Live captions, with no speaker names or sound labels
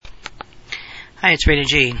Hi, it's Raina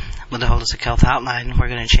G with the Holistic Health Outline. We're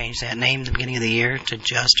going to change that name at the beginning of the year to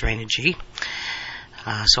just Raina G,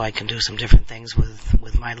 so I can do some different things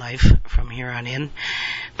with my life from here on in.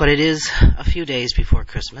 But it is a few days before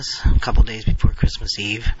Christmas, a couple days before Christmas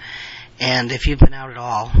Eve. And if you've been out at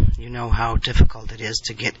all, you know how difficult it is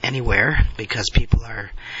to get anywhere because people are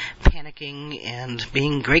panicking and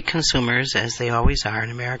being great consumers, as they always are in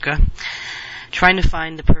America, trying to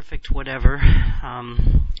find the perfect whatever,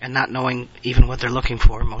 and not knowing even what they're looking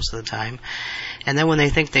for most of the time. And then when they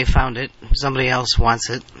think they found it, somebody else wants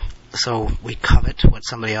it, so we covet what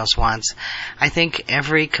somebody else wants. I think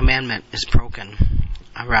every commandment is broken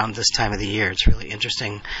around this time of the year. It's really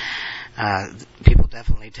interesting. People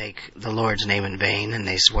definitely take the Lord's name in vain, and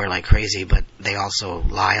they swear like crazy, but they also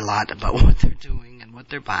lie a lot about what they're doing and what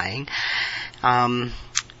they're buying.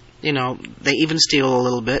 They even steal a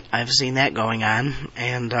little bit. I've seen that going on.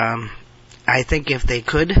 And I think if they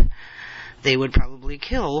could, they would probably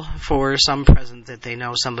kill for some present that they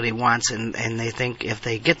know somebody wants. And they think if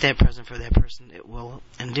they get that present for that person, it will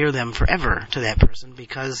endear them forever to that person.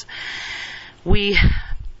 Because we,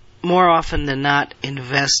 more often than not,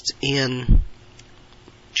 invest in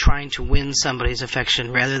trying to win somebody's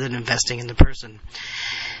affection rather than investing in the person.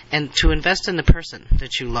 And to invest in the person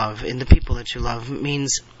that you love, in the people that you love,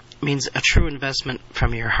 means a true investment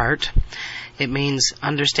from your heart. It means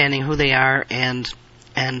understanding who they are and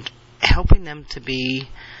helping them to be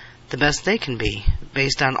the best they can be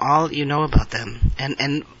based on all you know about them.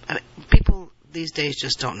 And people these days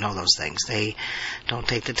just don't know those things. They don't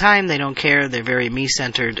take the time. They don't care. They're very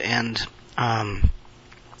me-centered, and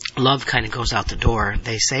love kind of goes out the door.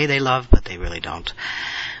 They say they love, but they really don't.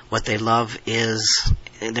 What they love is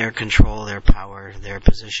their control, their power, their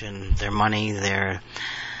position, their money, their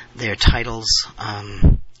titles,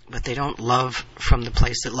 but they don't love from the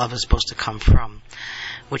place that love is supposed to come from,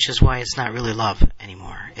 which is why it's not really love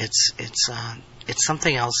anymore. It's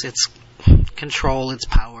something else. It's control. It's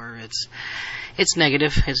power. It's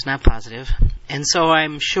negative. It's not positive. And so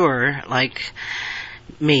I'm sure, like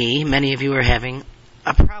me, many of you are having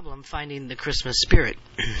a problem finding the Christmas spirit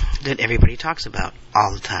that everybody talks about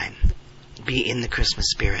all the time. Be in the Christmas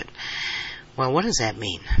spirit. Well, what does that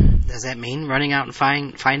mean? Does that mean running out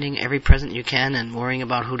and finding every present you can and worrying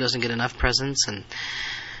about who doesn't get enough presents and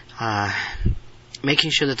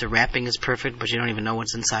making sure that the wrapping is perfect but you don't even know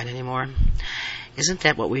what's inside anymore? Isn't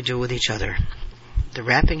that what we do with each other? The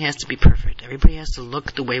wrapping has to be perfect. Everybody has to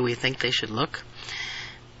look the way we think they should look,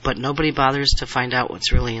 but nobody bothers to find out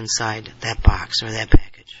what's really inside that box or that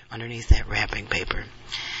package, underneath that wrapping paper.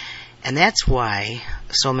 And that's why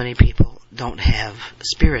so many people don't have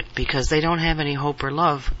spirit, because they don't have any hope or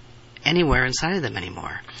love anywhere inside of them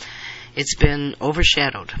anymore. It's been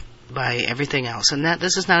overshadowed by everything else. And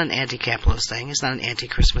this is not an anti-capitalist thing. It's not an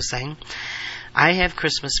anti-Christmas thing. I have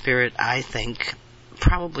Christmas spirit, I think,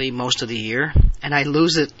 probably most of the year, and I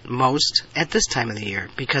lose it most at this time of the year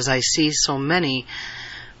because I see so many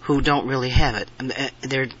who don't really have it.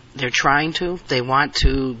 They're trying to. They want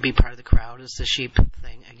to be part of the crowd. It's the sheep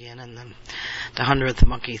thing again, and the 100th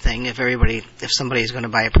monkey thing. If somebody's going to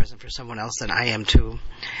buy a present for someone else, then I am too.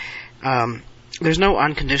 There's no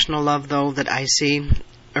unconditional love, though, that I see,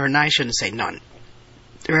 or I shouldn't say none.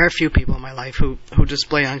 There are a few people in my life who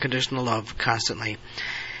display unconditional love constantly.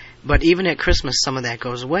 But even at Christmas, some of that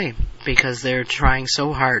goes away because they're trying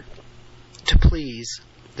so hard to please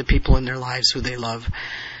the people in their lives who they love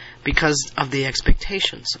because of the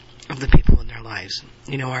expectations of the people in their lives.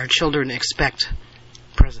 Our children expect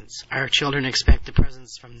presents. Our children expect the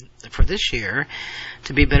presents for this year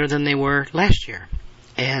to be better than they were last year.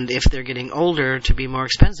 And if they're getting older, to be more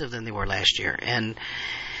expensive than they were last year. And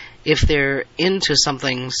if they're into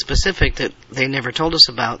something specific that they never told us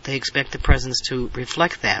about, they expect the presents to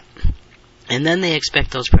reflect that. And then they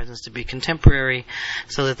expect those presents to be contemporary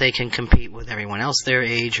so that they can compete with everyone else their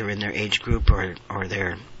age or in their age group or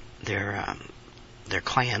their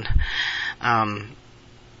clan,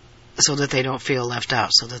 so that they don't feel left out,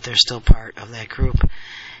 so that they're still part of that group.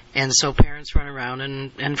 And so parents run around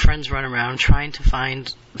and friends run around trying to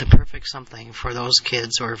find the perfect something for those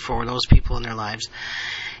kids or for those people in their lives.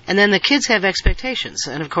 And then the kids have expectations.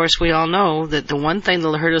 And, of course, we all know that the one thing that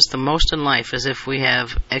will hurt us the most in life is if we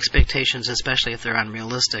have expectations, especially if they're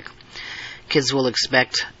unrealistic. Kids will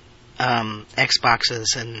expect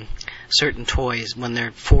Xboxes and certain toys when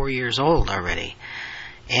they're 4 years old already.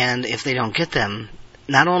 And if they don't get them,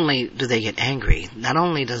 not only do they get angry, not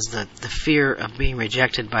only does the fear of being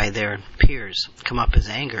rejected by their peers come up as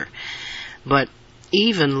anger, but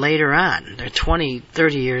even later on, they're 20,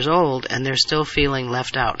 30 years old, and they're still feeling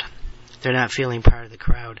left out. They're not feeling part of the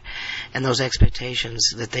crowd. And those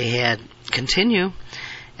expectations that they had continue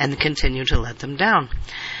and continue to let them down.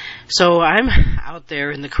 So I'm out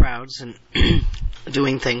there in the crowds and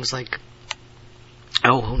doing things like,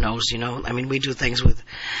 who knows, we do things with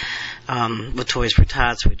Toys for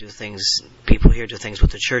Tots. We do things, people here do things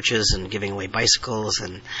with the churches and giving away bicycles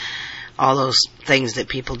and all those things that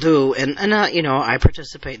people do. And I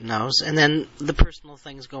participate in those. And then the personal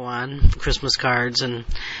things go on, Christmas cards, and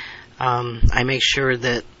I make sure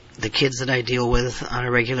that the kids that I deal with on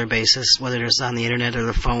a regular basis, whether it's on the internet or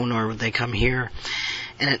the phone or they come here,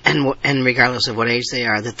 and regardless of what age they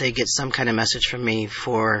are, that they get some kind of message from me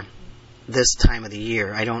for this time of the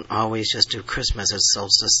year. I don't always just do Christmas as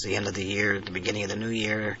solstice, the end of the year, the beginning of the new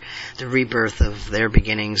year, the rebirth of their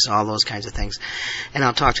beginnings, all those kinds of things. And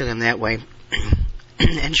I'll talk to them that way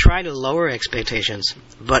and try to lower expectations,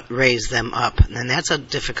 but raise them up. And that's a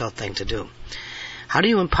difficult thing to do. How do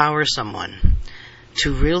you empower someone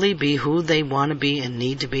to really be who they want to be and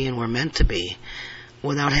need to be and were meant to be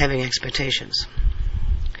without having expectations?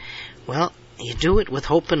 Well, you do it with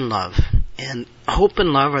hope and love. And hope and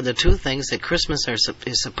love are the two things that Christmas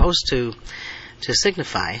is supposed to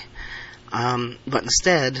signify, but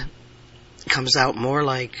instead comes out more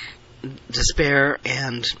like despair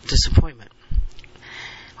and disappointment.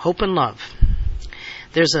 Hope and love.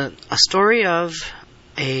 There's a story of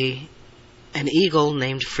an eagle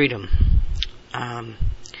named Freedom,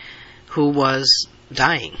 who was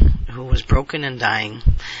dying, who was broken and dying,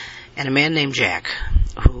 and a man named Jack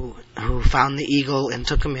who found the eagle and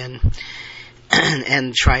took him in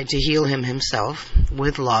and tried to heal him himself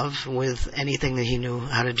with love, with anything that he knew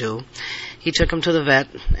how to do. He took him to the vet,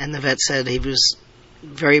 and the vet said he was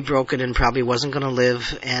very broken and probably wasn't going to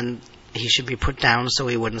live, and he should be put down so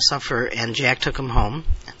he wouldn't suffer. And Jack took him home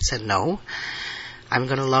and said, "No, I'm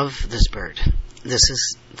going to love this bird. This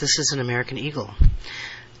is an American eagle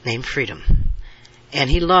named Freedom." And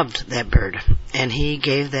he loved that bird, and he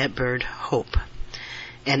gave that bird hope.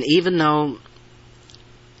 And even though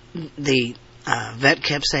the vet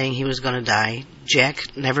kept saying he was going to die,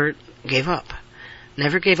 Jack never gave up.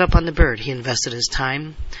 Never gave up on the bird. He invested his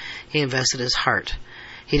time. He invested his heart.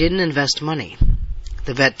 He didn't invest money.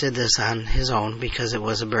 The vet did this on his own because it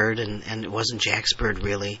was a bird and it wasn't Jack's bird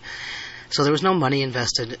really. So there was no money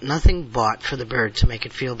invested, nothing bought for the bird to make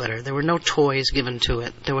it feel better. There were no toys given to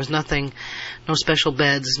it. There was nothing, no special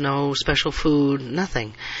beds, no special food,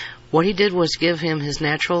 nothing. What he did was give him his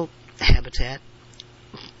natural habitat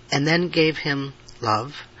and then gave him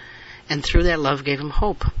love, and through that love gave him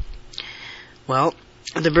hope. Well,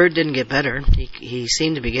 the bird didn't get better. He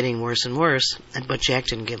seemed to be getting worse and worse, but Jack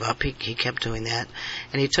didn't give up. He kept doing that.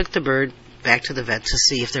 And he took the bird back to the vet to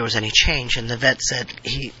see if there was any change, and the vet said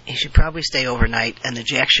he should probably stay overnight and that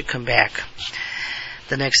Jack should come back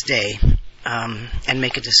the next day and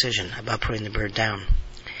make a decision about putting the bird down.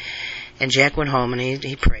 And Jack went home and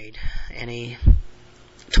he prayed, and he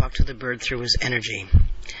talked to the bird through his energy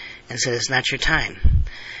and said, "It's not your time.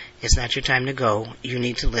 It's not your time to go. You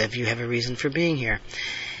need to live. You have a reason for being here."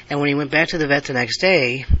 And when he went back to the vet the next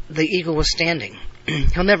day, the eagle was standing.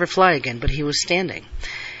 He'll never fly again, but he was standing.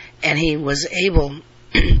 And he was able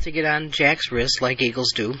to get on Jack's wrist like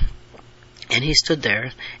eagles do. And he stood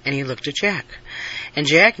there and he looked at Jack. And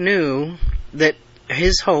Jack knew that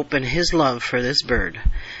his hope and his love for this bird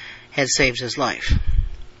had saved his life.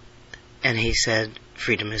 And he said,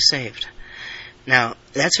 "Freedom is saved." Now,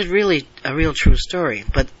 that's a real true story.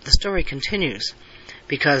 But the story continues,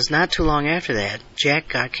 because not too long after that, Jack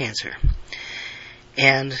got cancer.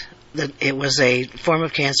 And it was a form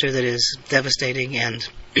of cancer that is devastating and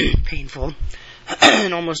painful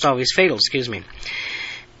and almost always fatal,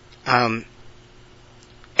 and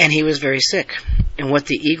he was very sick. And what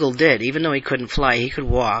the eagle did, even though he couldn't fly, he could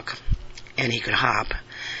walk and he could hop.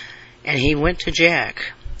 And he went to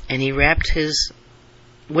Jack and he wrapped his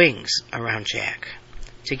wings around Jack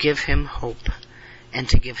to give him hope and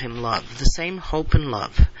to give him love. The same hope and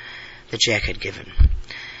love that Jack had given.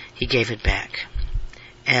 He gave it back.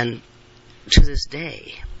 And to this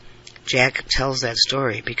day, Jack tells that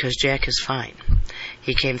story because Jack is fine.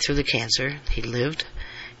 He came through the cancer. He lived.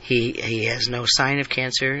 He has no sign of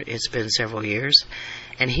cancer. It's been several years.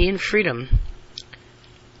 And he and Freedom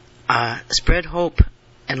spread hope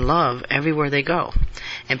and love everywhere they go.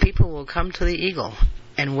 And people will come to the eagle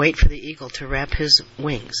and wait for the eagle to wrap his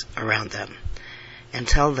wings around them and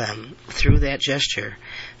tell them through that gesture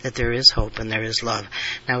that there is hope and there is love.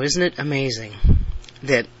 Now, isn't it amazing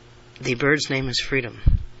that the bird's name is Freedom?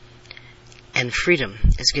 And Freedom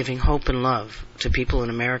is giving hope and love to people in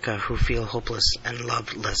America who feel hopeless and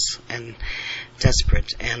loveless and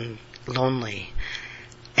desperate and lonely.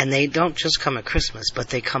 And they don't just come at Christmas, but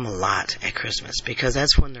they come a lot at Christmas, because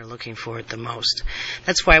that's when they're looking for it the most.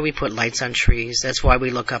 That's why we put lights on trees. That's why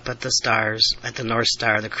we look up at the stars, at the North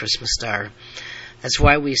Star, the Christmas star. That's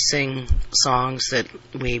why we sing songs that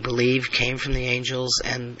we believe came from the angels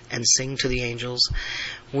and sing to the angels.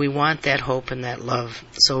 We want that hope and that love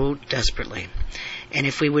so desperately. And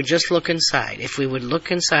if we would just look inside, if we would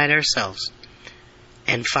look inside ourselves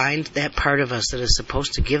and find that part of us that is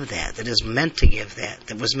supposed to give that is meant to give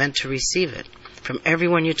that was meant to receive it from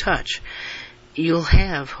everyone you touch, you'll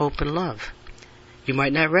have hope and love. You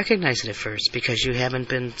might not recognize it at first because you haven't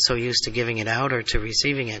been so used to giving it out or to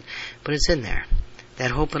receiving it, but it's in there. That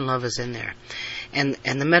hope and love is in there. And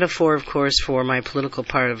the metaphor, of course, for my political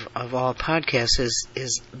part of all podcasts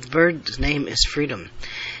is the bird's name is freedom.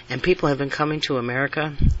 And people have been coming to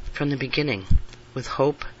America from the beginning with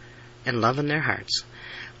hope and love in their hearts,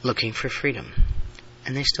 looking for freedom.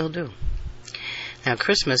 And they still do. Now,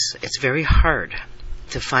 Christmas, it's very hard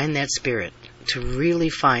to find that spirit, to really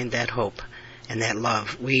find that hope and that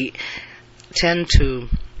love. We tend to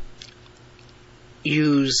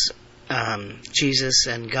use Jesus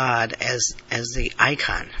and God as the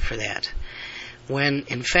icon for that, when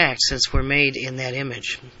in fact, since we're made in that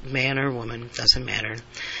image, man or woman, doesn't matter,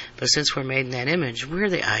 but since we're made in that image, we're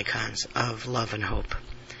the icons of love and hope.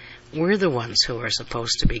 We're the ones who are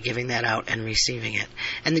supposed to be giving that out and receiving it.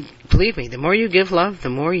 And believe me, the more you give love, the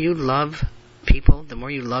more you love people, the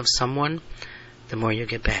more you love someone, the more you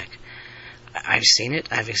get back. I've seen it,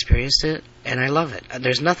 I've experienced it, and I love it.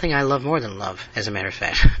 There's nothing I love more than love, as a matter of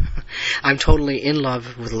fact. I'm totally in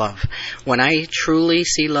love with love. When I truly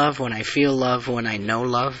see love, when I feel love, when I know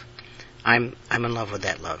love, I'm in love with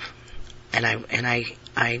that love. And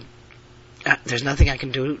I there's nothing I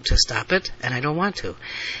can do to stop it, and I don't want to.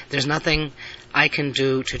 There's nothing I can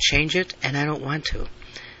do to change it, and I don't want to.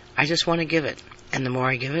 I just want to give it. And the more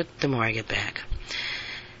I give it, the more I get back.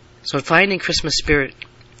 So finding Christmas spirit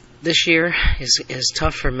this year is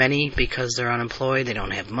tough for many because they're unemployed, they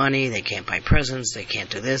don't have money, they can't buy presents, they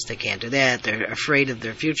can't do this, they can't do that, they're afraid of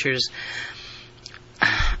their futures.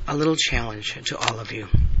 A little challenge to all of you.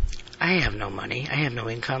 I have no money, I have no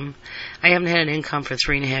income. I haven't had an income for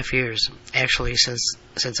 3.5 years, actually,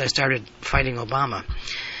 since I started fighting Obama.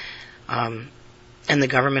 And the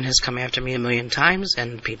government has come after me 1,000,000 times,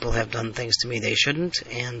 and people have done things to me they shouldn't,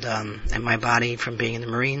 and my body, from being in the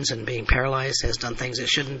Marines and being paralyzed, has done things it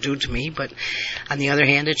shouldn't do to me, but on the other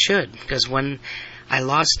hand, it should, because when I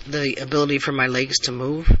lost the ability for my legs to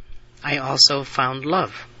move, I also found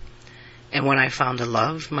love. And when I found a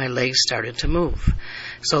love, my legs started to move.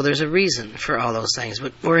 So there's a reason for all those things.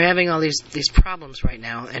 But we're having all these problems right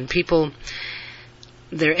now, and people,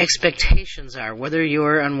 their expectations are, whether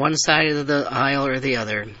you're on one side of the aisle or the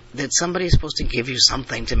other, that somebody's supposed to give you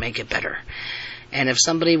something to make it better. And if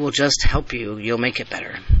somebody will just help you, you'll make it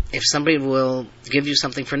better. If somebody will give you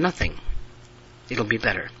something for nothing, it'll be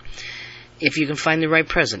better. If you can find the right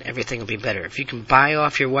present, everything will be better. If you can buy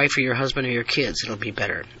off your wife or your husband or your kids, it'll be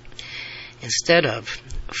better. Instead of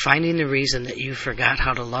finding the reason that you forgot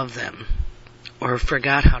how to love them, or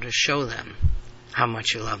forgot how to show them how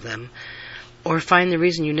much you love them, or find the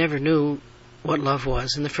reason you never knew what love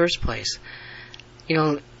was in the first place. You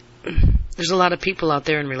know, there's a lot of people out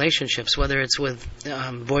there in relationships, whether it's with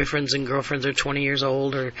boyfriends and girlfriends are 20 years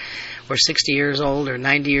old or 60 years old or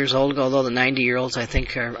 90 years old, although the 90-year-olds, I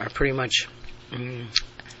think, are pretty much,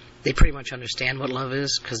 they pretty much understand what love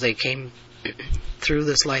is because they came through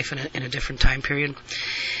this life in a different time period.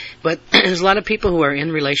 But there's a lot of people who are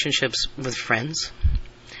in relationships with friends,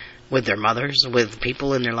 with their mothers, with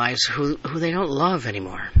people in their lives who they don't love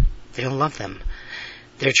anymore. They don't love them.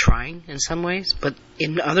 They're trying in some ways, but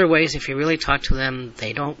in other ways, if you really talk to them,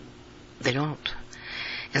 they don't.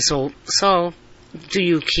 And so do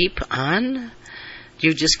you keep on? Do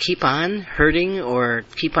you just keep on hurting or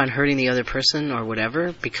keep on hurting the other person or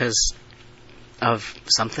whatever because of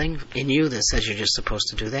something in you that says you're just supposed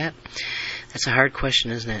to do that? That's a hard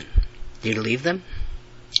question, isn't it? Do you leave them?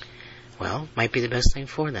 Well, might be the best thing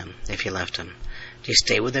for them if you left them. Do you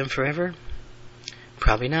stay with them forever?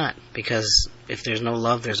 Probably not, because if there's no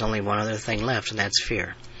love, there's only one other thing left, and that's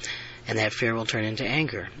fear. And that fear will turn into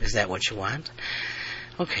anger. Is that what you want?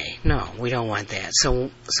 Okay, no, we don't want that. So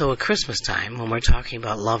at Christmas time, when we're talking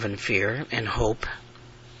about love and fear and hope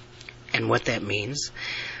and what that means,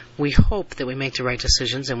 we hope that we make the right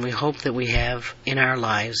decisions, and we hope that we have in our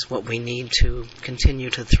lives what we need to continue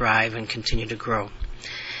to thrive and continue to grow.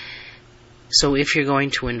 So if you're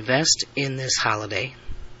going to invest in this holiday,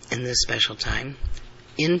 in this special time,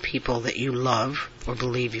 in people that you love or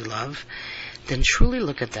believe you love, then truly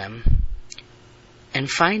look at them and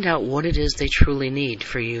find out what it is they truly need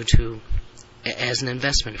for you to, as an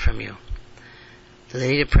investment from you. Do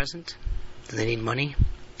they need a present? Do they need money?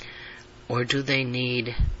 Or do they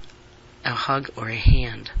need a hug or a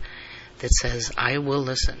hand that says, I will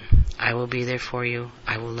listen, I will be there for you,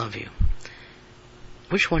 I will love you?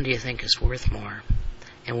 Which one do you think is worth more?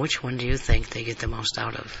 And which one do you think they get the most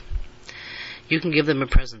out of? You can give them a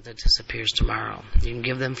present that disappears tomorrow. You can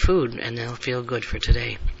give them food and they'll feel good for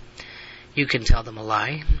today. You can tell them a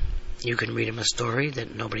lie. You can read them a story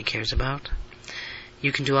that nobody cares about.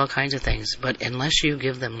 You can do all kinds of things. But unless you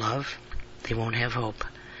give them love, they won't have hope.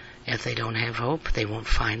 If they don't have hope, they won't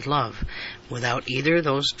find love. Without either of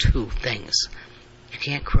those two things, you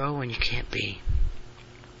can't grow and you can't be.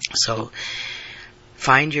 So,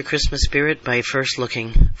 find your Christmas spirit by first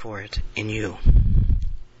looking for it in you.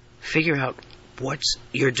 Figure out what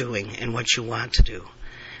you're doing and what you want to do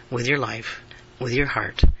with your life, with your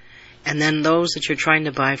heart. And then those that you're trying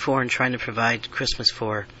to buy for and trying to provide Christmas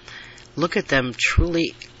for, look at them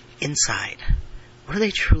truly inside. What do they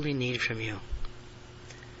truly need from you?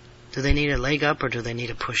 Do they need a leg up or do they need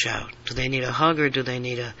a push out? Do they need a hug or do they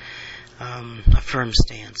need a firm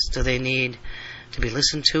stance? Do they need to be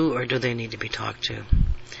listened to or do they need to be talked to?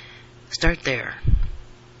 Start there.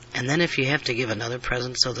 And then if you have to give another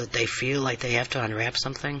present so that they feel like they have to unwrap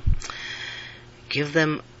something, give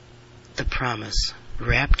them the promise,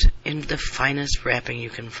 wrapped in the finest wrapping you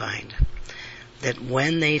can find, that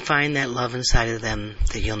when they find that love inside of them,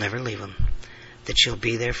 that you'll never leave them, that you'll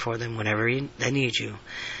be there for them whenever they need you,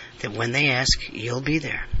 that when they ask, you'll be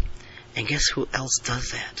there. And guess who else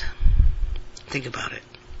does that? Think about it.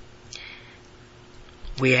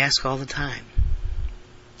 We ask all the time,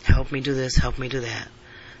 help me do this, help me do that.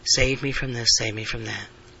 Save me from this, save me from that.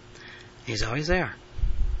 He's always there.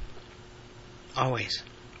 Always.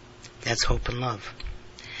 That's hope and love.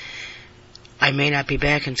 I may not be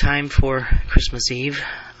back in time for Christmas Eve,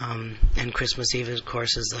 and Christmas Eve, of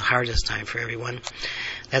course, is the hardest time for everyone.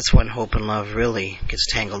 That's when hope and love really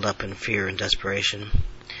gets tangled up in fear and desperation.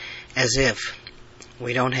 As if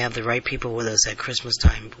we don't have the right people with us at Christmas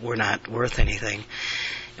time, we're not worth anything.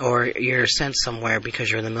 Or you're sent somewhere because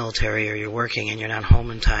you're in the military or you're working and you're not home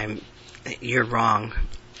in time, you're wrong,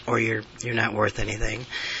 or you're not worth anything.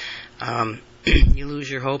 You lose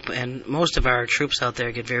your hope, and most of our troops out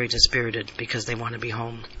there get very dispirited because they want to be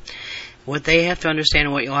home. What they have to understand,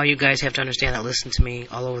 and what all you guys have to understand that listen to me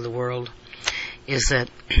all over the world, is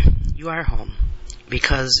that you are home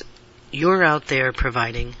because you're out there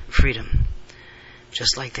providing freedom,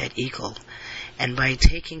 just like that eagle. And by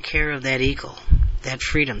taking care of that eagle, that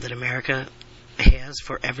freedom that America has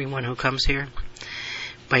for everyone who comes here,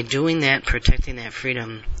 by doing that, protecting that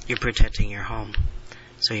freedom, you're protecting your home.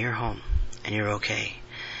 So you're home, and you're okay.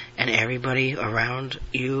 And everybody around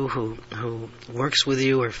you who works with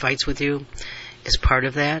you or fights with you is part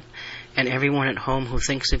of that. And everyone at home who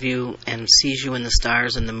thinks of you and sees you in the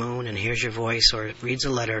stars and the moon and hears your voice or reads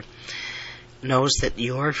a letter knows that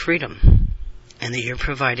you're freedom and that you're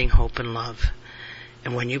providing hope and love.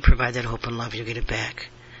 And when you provide that hope and love, you get it back,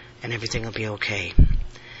 and everything will be okay.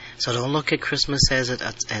 So don't look at Christmas as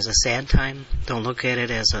a sad time. Don't look at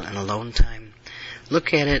it as an alone time.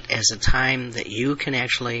 Look at it as a time that you can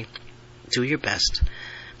actually do your best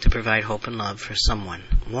to provide hope and love for someone,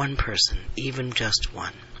 one person, even just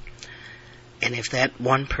one. And if that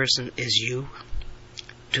one person is you,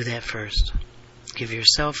 do that first. Give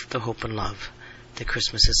yourself the hope and love that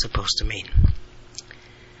Christmas is supposed to mean.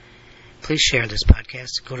 Please share this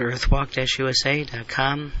podcast. Go to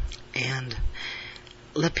earthwalk-usa.com and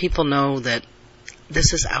let people know that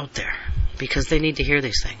this is out there because they need to hear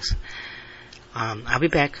these things. I'll be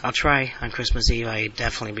back. I'll try on Christmas Eve. I'll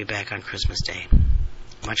definitely be back on Christmas Day.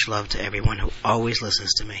 Much love to everyone who always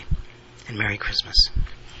listens to me. And Merry Christmas.